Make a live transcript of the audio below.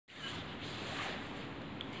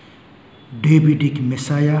Davidic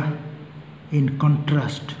Messiah in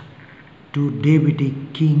contrast to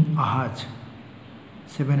Davidic King Ahaz,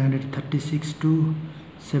 736 to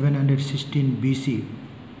 716 BC,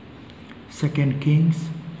 2Kings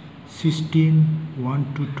 16,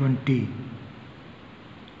 1 to 20.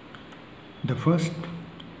 The first,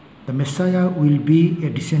 the Messiah will be a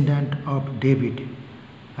descendant of David,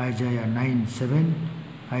 Isaiah 9, 7,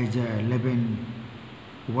 Isaiah 11,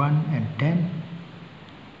 1 and 10,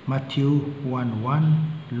 Matthew 1,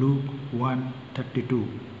 1, Luke 1,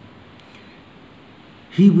 32.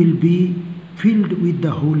 He will be filled with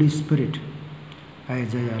the Holy Spirit,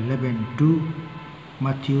 Isaiah 11, 2,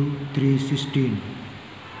 Matthew 3, 16.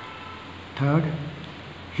 Third,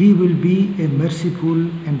 he will be a merciful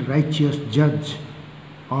and righteous judge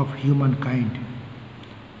of humankind,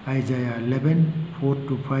 Isaiah 11, 4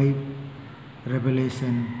 to 5,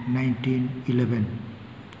 Revelation 19, 11.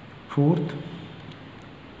 Fourth,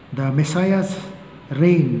 the Messiah's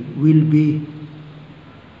reign will be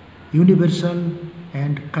universal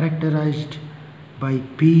and characterized by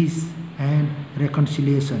peace and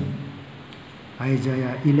reconciliation,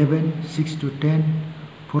 Isaiah 11, 6 to 10,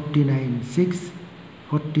 49, 6,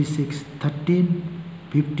 46, 13,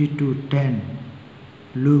 52, 10,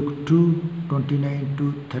 Luke 2, 29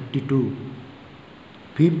 to 32.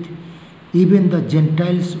 Fifth, even the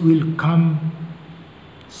Gentiles will come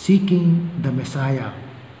seeking the Messiah,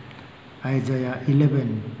 Isaiah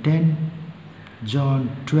 11, 10, John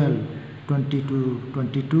 12, 20 to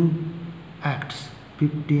 22, Acts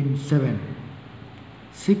 15, 7.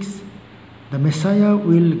 Sixth, the Messiah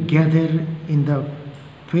will gather in the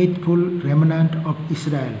faithful remnant of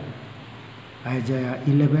Israel, Isaiah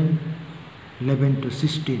 11, 11 to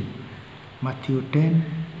 16, Matthew 10,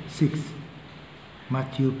 6,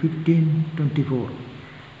 Matthew 15, 24.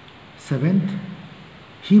 Seventh,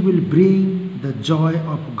 he will bring the joy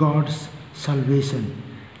of God's salvation,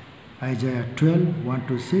 Isaiah 12, 1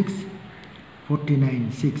 to 6,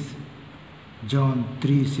 49, 6, John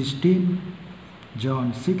 3, 16,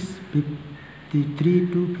 John 6,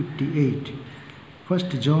 53 to 58,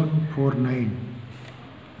 1 John 4, 9.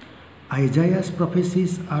 Isaiah's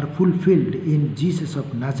prophecies are fulfilled in Jesus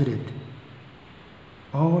of Nazareth.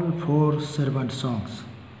 All four servant songs,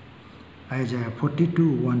 Isaiah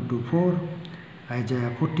 42, 1 to 4,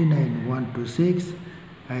 Isaiah 49, 1 to 6,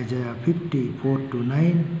 Isaiah 50, 4 to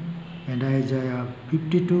 9, and Isaiah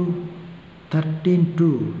 52, 13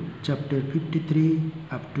 to chapter 53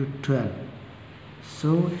 up to 12.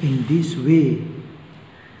 So in this way,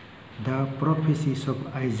 the prophecies of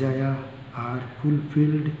Isaiah are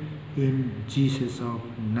fulfilled in Jesus of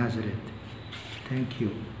Nazareth. Thank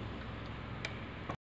you.